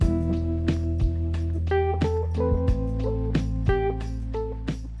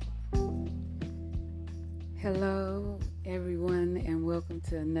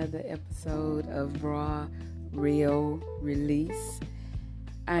another episode of Raw, Real Release.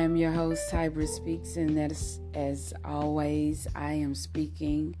 I am your host, Tybra Speaks, and that is, as always, I am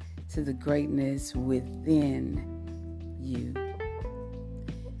speaking to the greatness within you.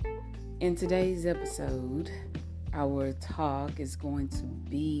 In today's episode, our talk is going to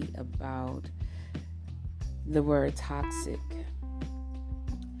be about the word toxic.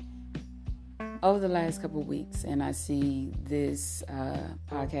 Over the last couple of weeks, and I see this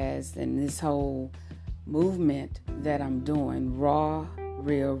podcast and this whole movement that I'm doing, Raw,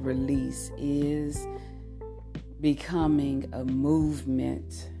 Real Release, is becoming a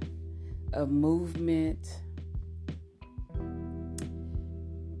movement.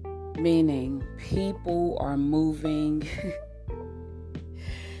 Meaning people are moving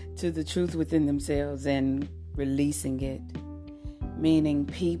to the truth within themselves and releasing it. Meaning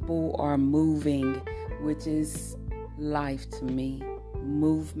people are moving, which is life to me.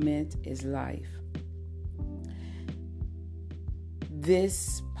 Movement is life.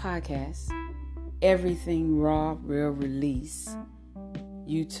 This podcast, everything Raw, Real Release,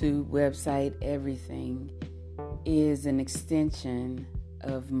 YouTube, website, everything is an extension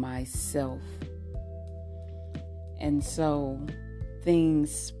of myself. And so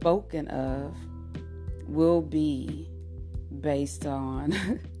things spoken of will be based on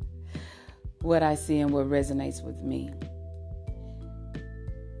what I see and what resonates with me.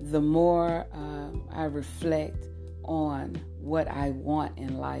 The more I reflect on what I want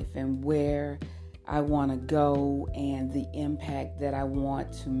in life and where I want to go and the impact that I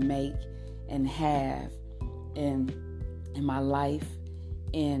want to make and have in my life,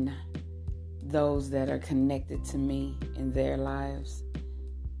 in those that are connected to me in their lives,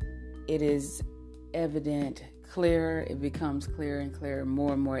 it is evident, clearer, it becomes clearer and clearer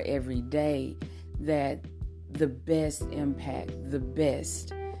more and more every day that the best impact, the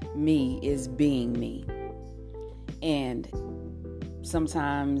best me is being me. And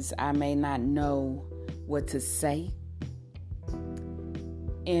sometimes I may not know what to say.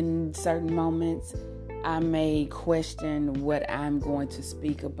 In certain moments, I may question what I'm going to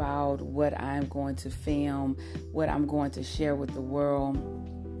speak about, what I'm going to film, what I'm going to share with the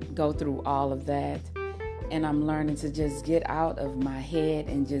world, go through all of that. And I'm learning to just get out of my head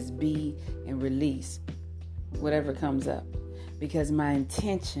and just be and release whatever comes up. Because my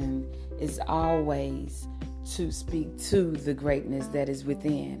intention is always to speak to the greatness that is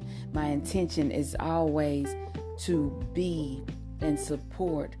within. My intention is always to be and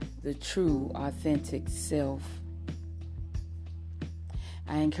support the true, authentic self.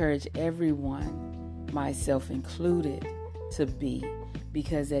 I encourage everyone, myself included, to be.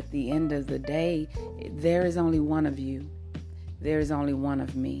 Because at the end of the day, there is only one of you. There is only one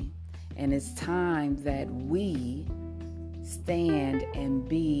of me. And it's time that we stand and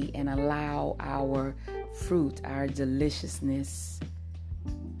be and allow our fruit, our deliciousness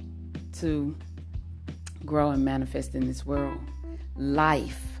to grow and manifest in this world.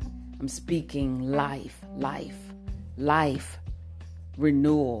 Life. I'm speaking life,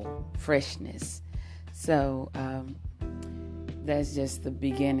 renewal, freshness. So, that's just the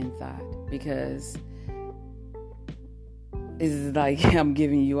beginning thought, because it's like I'm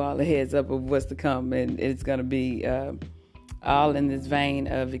giving you all a heads up of what's to come, and it's going to be all in this vein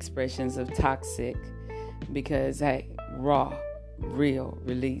of expressions of toxic, because, hey, raw, real,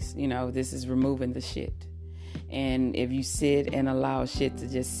 release. This is removing the shit. And if you sit and allow shit to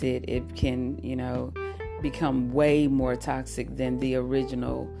just sit, it can, become way more toxic than the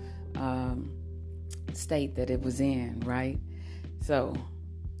original state that it was in, right? So,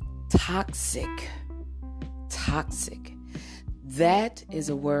 toxic. That is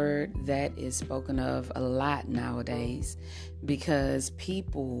a word that is spoken of a lot nowadays, because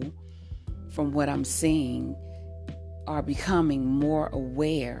people, from what I'm seeing, are becoming more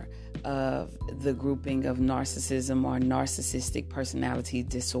aware of the grouping of narcissism or narcissistic personality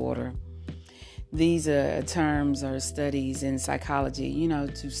disorder. These are terms or studies in psychology,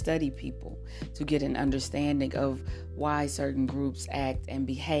 to study people, to get an understanding of why certain groups act and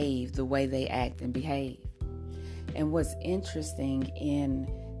behave the way they act and behave. And what's interesting in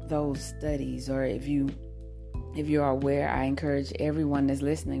those studies, or if you are aware, I encourage everyone that's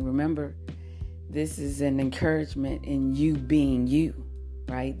listening, remember, this is an encouragement in you being you,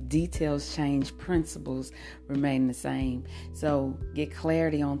 right? Details change, principles remain the same. So get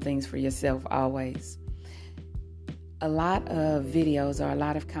clarity on things for yourself always. A lot of videos or a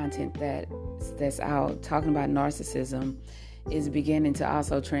lot of content that's out talking about narcissism is beginning to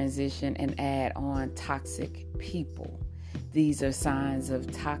also transition and add on toxic people. These are signs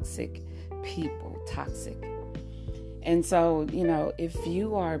of toxic people, toxic. And so, if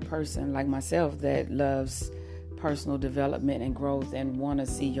you are a person like myself that loves personal development and growth and want to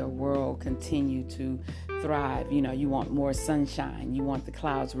see your world continue to thrive, you want more sunshine, you want the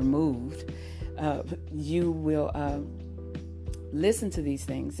clouds removed, you will listen to these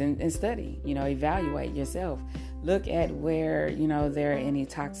things and study, evaluate yourself. Look at where, there are any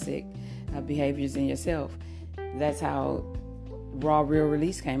toxic behaviors in yourself. That's how Raw Real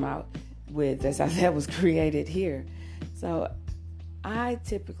Release came out with. That's how that was created here. So I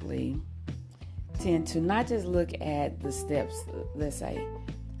typically tend to not just look at the steps. Let's say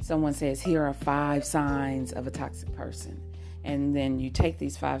someone says, here are 5 signs of a toxic person. And then you take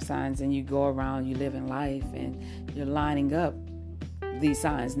these 5 signs and you go around, you live in life, and you're lining up these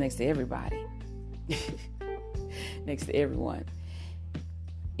signs next to everybody, next to everyone.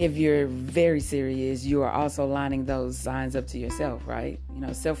 If you're very serious, you are also lining those signs up to yourself, right?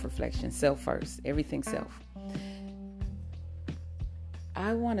 Self-reflection, self first, everything self.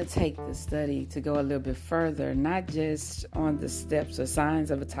 I want to take the study to go a little bit further, not just on the steps or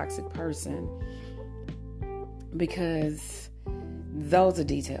signs of a toxic person, because those are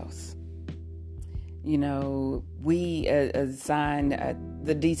details. We assign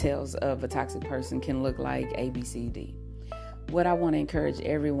the details of a toxic person can look like A, B, C, D. What I want to encourage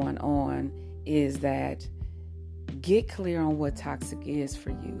everyone on is that get clear on what toxic is for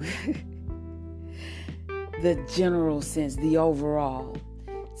you. The general sense, the overall.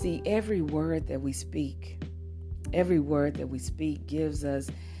 See, every word that we speak gives us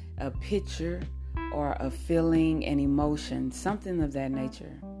a picture or a feeling, an emotion, something of that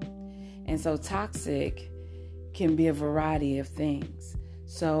nature. And so toxic can be a variety of things.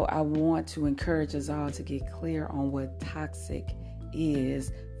 So I want to encourage us all to get clear on what toxic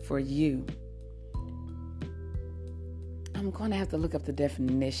is for you. I'm going to have to look up the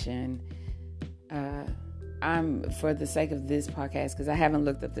definition. I'm for the sake of this podcast, because I haven't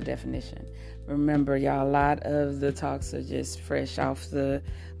looked up the definition. Remember, y'all, a lot of the talks are just fresh off the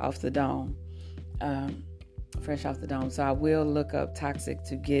dome. Fresh off the dome. So I will look up toxic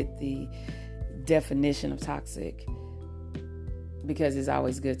to get the definition of toxic, because it's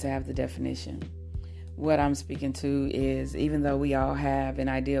always good to have the definition. What I'm speaking to is, even though we all have an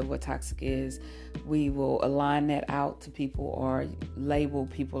idea of what toxic is, we will align that out to people or label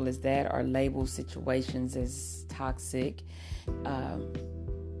people as that, or label situations as toxic,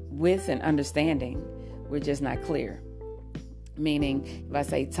 with an understanding. We're just not clear. Meaning, if I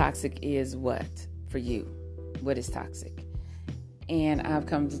say toxic is what for you? What is toxic? And I've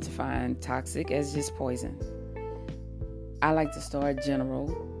come to define toxic as just poison. I like to start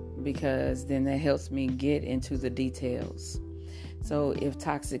general, because then that helps me get into the details. So if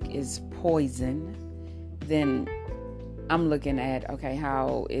toxic is poison, then I'm looking at, okay,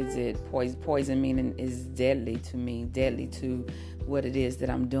 how is it poison? Poison meaning is deadly to me, deadly to what it is that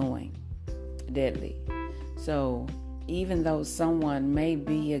I'm doing, deadly. So even though someone may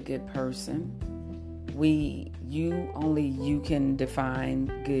be a good person, you can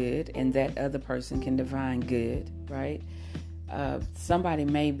define good, and that other person can define good, right? Somebody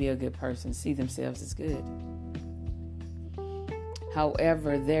may be a good person, see themselves as good.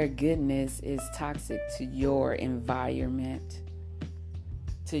 However, their goodness is toxic to your environment,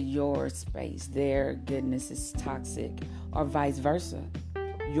 to your space. Their goodness is toxic, or vice versa.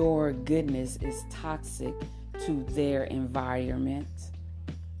 Your goodness is toxic to their environment.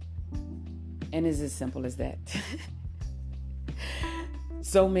 And it's as simple as that.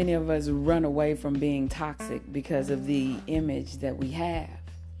 So many of us run away from being toxic because of the image that we have.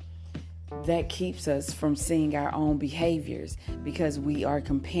 That keeps us from seeing our own behaviors, because we are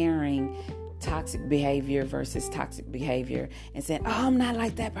comparing toxic behavior versus toxic behavior and saying, oh, I'm not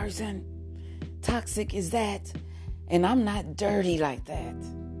like that person. Toxic is that, and I'm not dirty like that.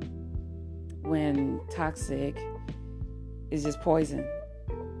 When toxic is just poison.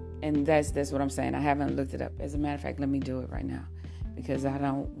 And that's what I'm saying. I haven't looked it up. As a matter of fact, let me do it right now, because I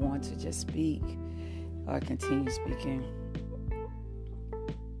don't want to just speak or continue speaking.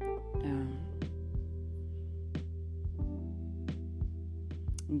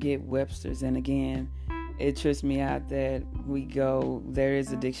 Get Webster's. And again, it trips me out that there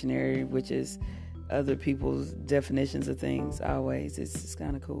is a dictionary, which is other people's definitions of things always. It's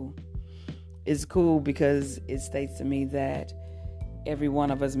kind of cool. It's cool because it states to me that every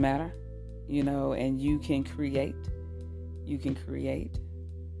one of us matter, and you can create.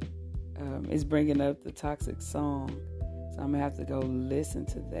 It's bringing up the Toxic song, so I'm gonna have to go listen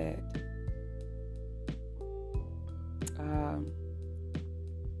to that.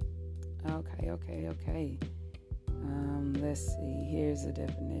 Okay. Let's see. Here's the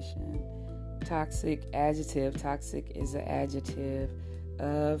definition. Toxic adjective. Toxic is an adjective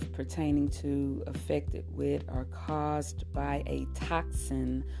of pertaining to, affected with, or caused by a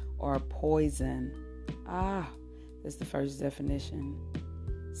toxin or poison. That's the first definition.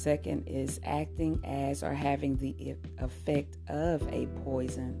 Second is acting as or having the effect of a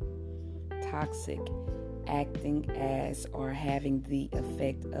poison. Toxic, acting as or having the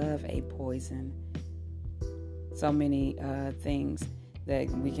effect of a poison. So many things that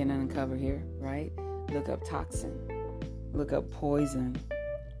we can uncover here, right? Look up toxin. Look up poison.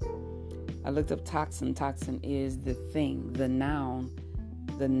 I looked up toxin. Toxin is the thing, the noun.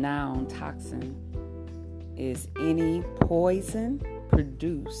 The noun toxin is any poison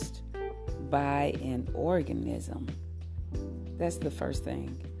produced by an organism. That's the first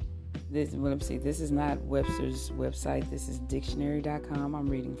thing. This is not Webster's website. This is dictionary.com I'm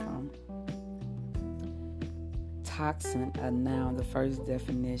reading from. Toxin, a noun, the first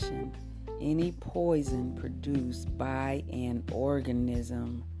definition. Any poison produced by an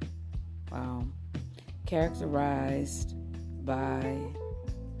organism. Wow. Characterized by,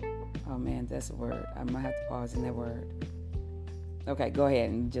 oh man, that's a word. I might have to pause in that word. Okay, go ahead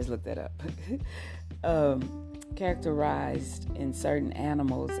and just look that up. Characterized in certain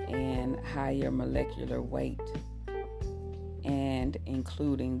animals and higher molecular weight, and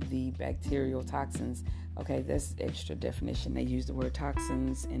including the bacterial toxins. Okay, that's extra definition. They use the word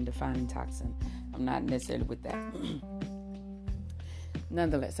toxins in defining toxin. I'm not necessarily with that.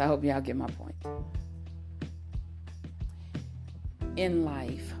 Nonetheless, I hope y'all get my point. In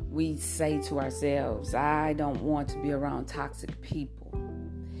life, we say to ourselves, I don't want to be around toxic people.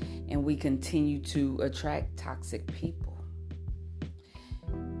 And we continue to attract toxic people.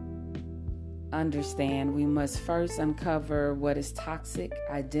 Understand, we must first uncover what is toxic,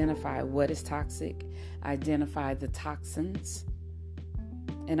 identify what is toxic, identify the toxins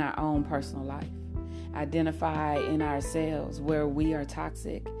in our own personal life, identify in ourselves where we are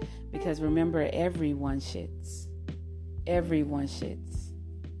toxic, because remember, everyone shits. Everyone shits.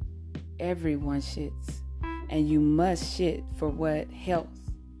 Everyone shits. And you must shit for what? Health.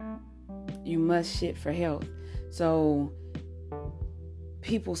 You must shit for health. So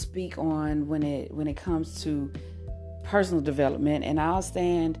people speak on when it comes to personal development, and I'll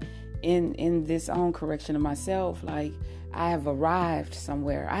stand in this own correction of myself, like I have arrived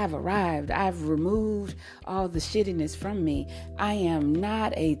somewhere. I've removed all the shittiness from me. I am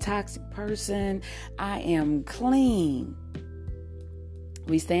not a toxic person. I am clean.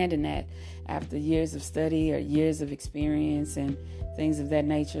 We stand in that after years of study or years of experience and things of that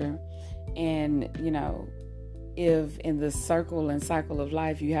nature. And, if in the circle and cycle of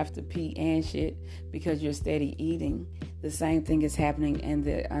life you have to pee and shit because you're steady eating, the same thing is happening in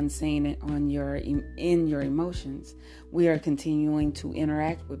the unseen in your emotions. We are continuing to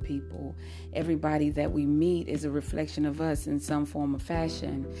interact with people. Everybody that we meet is a reflection of us in some form or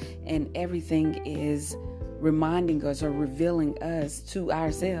fashion, and everything is reminding us or revealing us to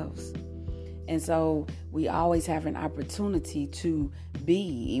ourselves. And so we always have an opportunity to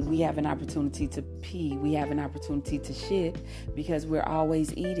be. We have an opportunity to pee. We have an opportunity to shit, because we're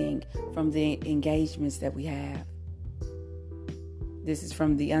always eating from the engagements that we have. This is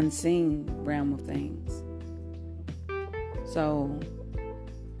from the unseen realm of things. So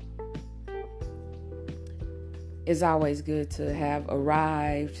it's always good to have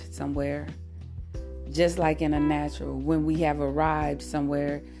arrived somewhere. Just like in a natural, when we have arrived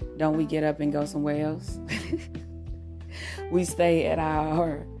somewhere, don't we get up and go somewhere else? We stay at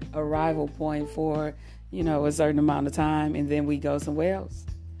our arrival point for, a certain amount of time, and then we go somewhere else.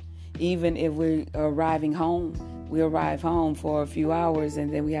 Even if we're arriving home, we arrive home for a few hours,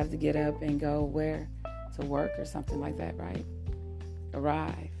 and then we have to get up and go where? To work or something like that, right?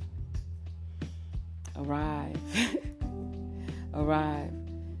 Arrive.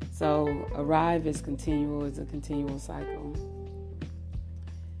 So arrive is continual, is a continual cycle.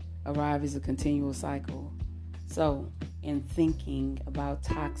 Arrive is a continual cycle. So in thinking about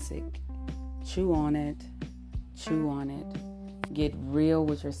toxic, chew on it. Get real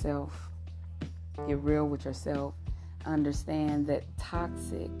with yourself. Understand that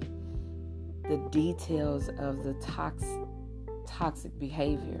toxic, the details of the toxic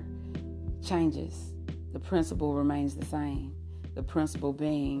behavior changes. The principle remains the same. The principle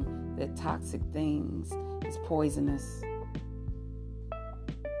being that toxic things is poisonous.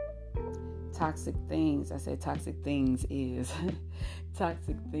 Toxic things are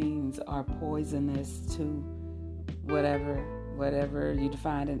poisonous to whatever you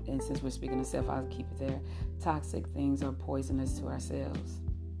define it. And since we're speaking of self, I'll keep it there. Toxic things are poisonous to ourselves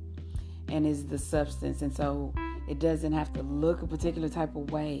and is the substance. And so it doesn't have to look a particular type of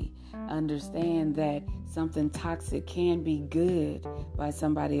way. Understand that something toxic can be good by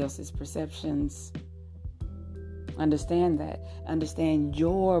somebody else's perceptions. Understand that. Understand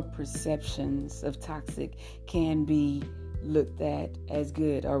your perceptions of toxic can be looked at as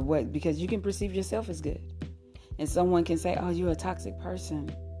good, or what, because you can perceive yourself as good. And someone can say, oh, you're a toxic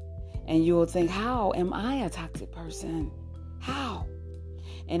person. And you'll think, how am I a toxic person? How?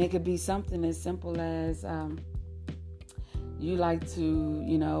 And it could be something as simple as you like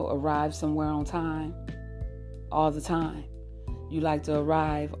to, arrive somewhere on time all the time. You like to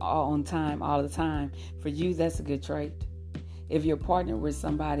arrive on time all the time. For you, that's a good trait. If you're partnered with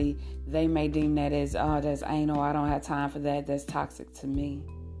somebody, they may deem that as, that's anal, I don't have time for that, that's toxic to me.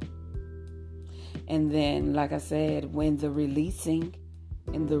 And then, like I said, when the releasing,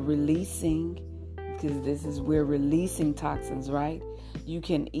 because we're releasing toxins, right? You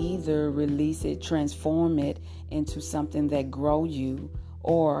can either release it, transform it into something that grow you,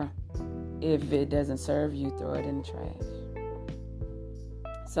 or if it doesn't serve you, throw it in the trash.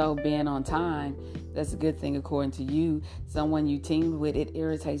 So being on time, that's a good thing according to you. Someone you teamed with, it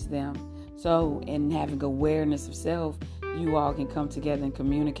irritates them. So in having awareness of self, you all can come together and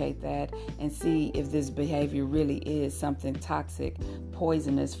communicate that and see if this behavior really is something toxic,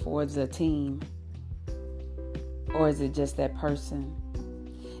 poisonous for the team. Or is it just that person?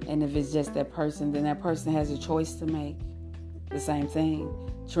 And if it's just that person, then that person has a choice to make. The same thing.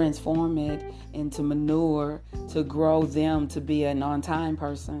 Transform it into manure to grow them to be an on-time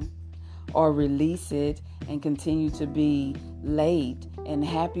person, or release it and continue to be late and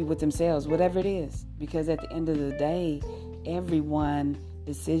happy with themselves, whatever it is. Because at the end of the day, everyone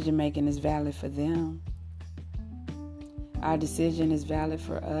decision making is valid for them. Our decision is valid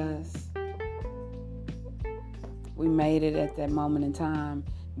for us. We made it at that moment in time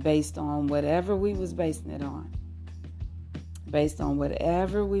based on whatever we was basing it on.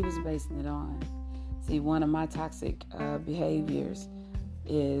 See, one of my toxic behaviors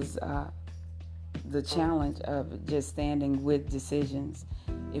is the challenge of just standing with decisions.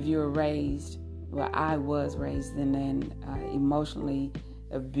 If you were raised, I was raised in an emotionally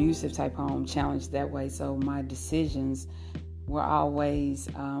abusive type home, challenged that way. So my decisions were always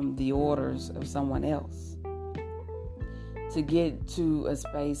the orders of someone else. To get to a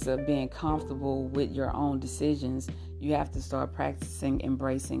space of being comfortable with your own decisions, you have to start practicing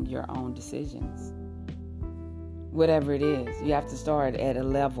embracing your own decisions. Whatever it is, you have to start at a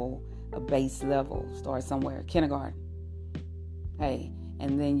base level. Start somewhere, kindergarten. Hey,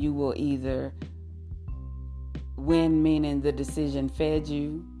 and then you will either win, meaning the decision fed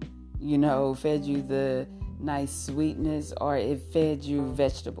you the nice sweetness, or it fed you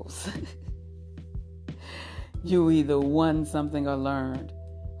vegetables. You either won something or learned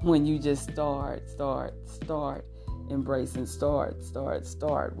when you just start embracing, start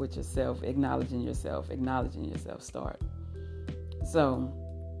with yourself, acknowledging yourself, start. So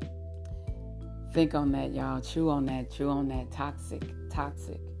think on that, y'all. Chew on that. Toxic.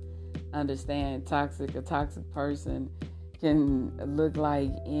 Understand, a toxic person can look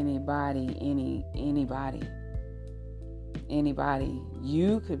like anybody.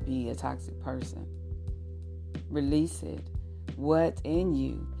 You could be a toxic person. Release it. What in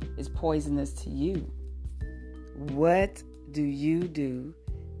you is poisonous to you? What do you do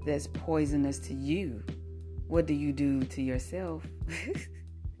that's poisonous to you? What do you do to yourself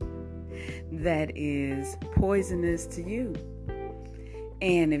that is poisonous to you?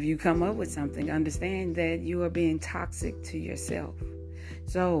 And if you come up with something, understand that you are being toxic to yourself.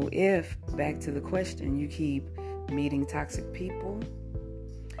 So if, back to the question, you keep meeting toxic people,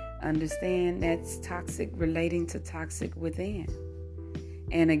 understand that's toxic relating to toxic within.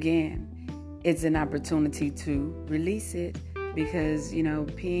 And again, it's an opportunity to release it because,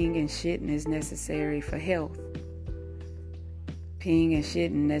 peeing and shitting is necessary for health.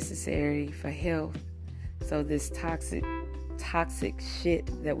 So this toxic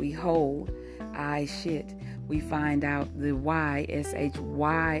shit that we hold, I shit, we find out the why, S-H,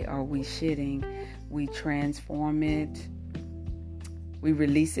 why are we shitting? We transform it. We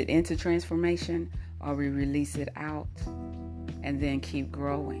release it into transformation, or we release it out and then keep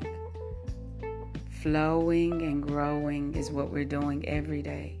growing. Flowing and growing is what we're doing every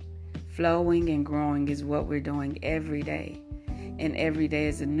day. And every day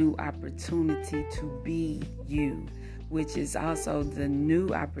is a new opportunity to be you, which is also the new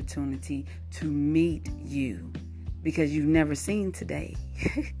opportunity to meet you, because you've never seen today.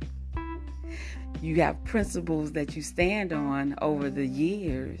 You have principles that you stand on over the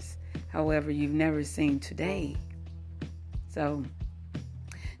years. However, you've never seen today. So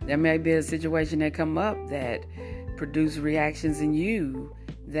there may be a situation that come up that produce reactions in you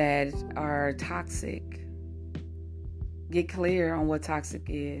that are toxic. Get clear on what toxic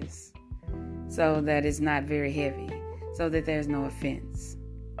is so that it's not very heavy, so that there's no offense.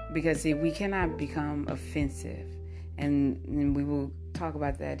 Because see, we cannot become offensive, and we will talk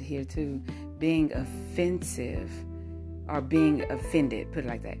about that here too. Being offensive or being offended, put it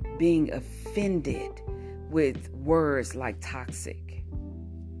like that, being offended with words like toxic.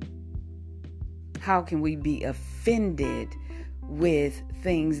 How can we be offended with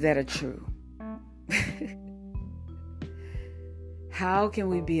things that are true? How can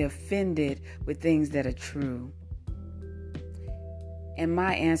we be offended with things that are true? And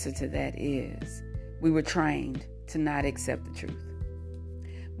my answer to that is, we were trained to not accept the truth.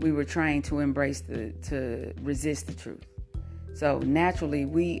 We were trained to to resist the truth. So naturally,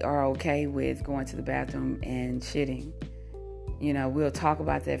 we are okay with going to the bathroom and shitting. You know, we'll talk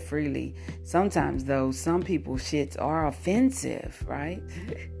about that freely. Sometimes, though, some people's shits are offensive, right?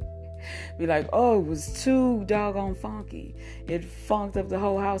 Be like, oh, it was too doggone funky. It funked up the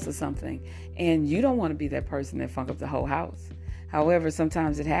whole house or something. And you don't want to be that person that funked up the whole house. However,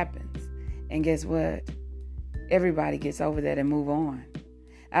 sometimes it happens. And guess what? Everybody gets over that and move on.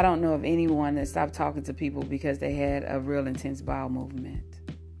 I don't know of anyone that stopped talking to people because they had a real intense bowel movement.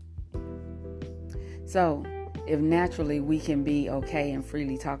 So, if naturally we can be okay and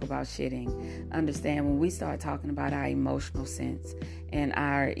freely talk about shitting, understand when we start talking about our emotional sense and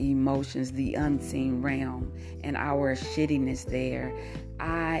our emotions, the unseen realm, and our shittiness there,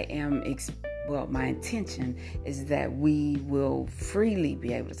 my intention is that we will freely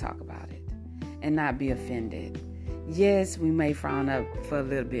be able to talk about it and not be offended. Yes, we may frown up for a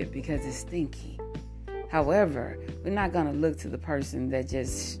little bit because it's stinky. However, we're not going to look to the person that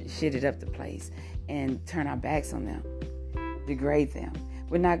just shitted up the place and turn our backs on them, degrade them.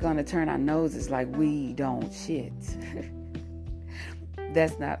 We're not going to turn our noses like we don't shit.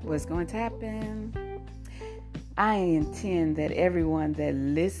 That's not what's going to happen. I intend that everyone that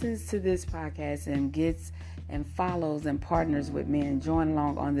listens to this podcast and gets and follows and partners with me and join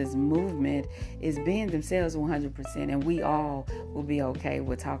along on this movement is being themselves 100%. And we all will be okay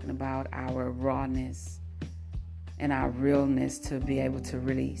with talking about our rawness and our realness to be able to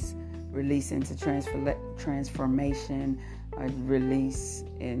release into transformation, or release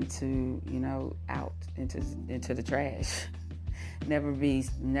into, out into the trash, never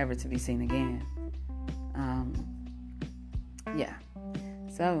to be seen again.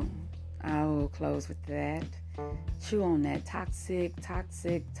 So I will close with that. Chew on that. Toxic.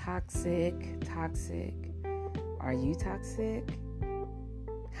 Are you toxic?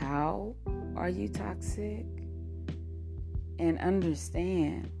 How are you toxic? And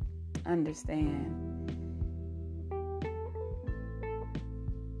understand.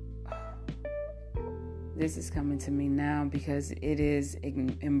 This is coming to me now because it is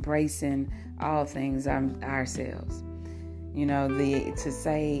embracing all things ourselves. To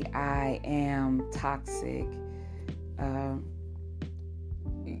say I am toxic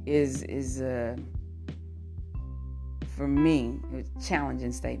is for me a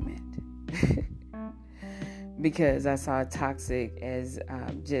challenging statement because I saw toxic as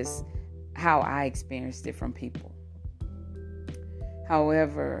just how I experienced it from people.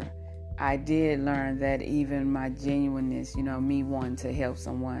 However, I did learn that even my genuineness, me wanting to help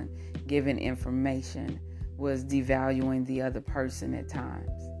someone, giving information, was devaluing the other person at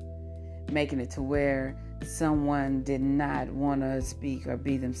times, making it to where someone did not want to speak or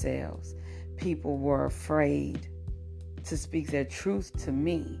be themselves. People were afraid to speak their truth to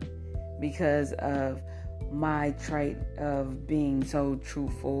me because of my trait of being so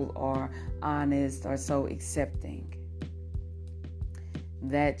truthful or honest or so accepting.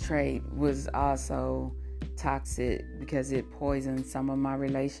 That trait was also toxic because it poisoned some of my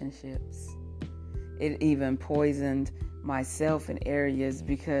relationships. It even poisoned myself in areas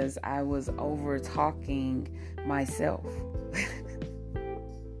because I was over talking myself.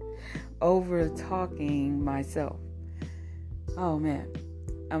 Over talking myself. Oh man,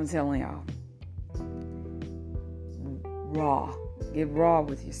 I'm telling y'all. Raw. Get raw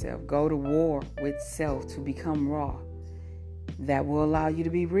with yourself. Go to war with self to become raw. That will allow you to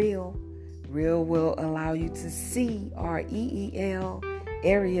be real. Real will allow you to see REEL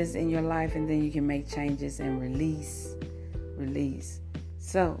areas in your life, and then you can make changes and release.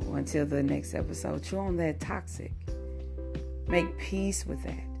 So until the next episode, chew on that toxic. Make peace with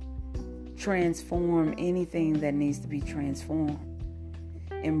that. Transform anything that needs to be transformed.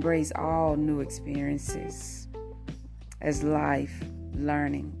 Embrace all new experiences as life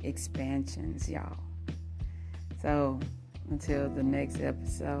learning expansions, y'all. So until the next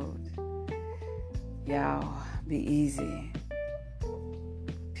episode, y'all, be easy.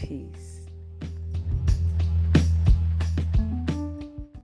 Peace.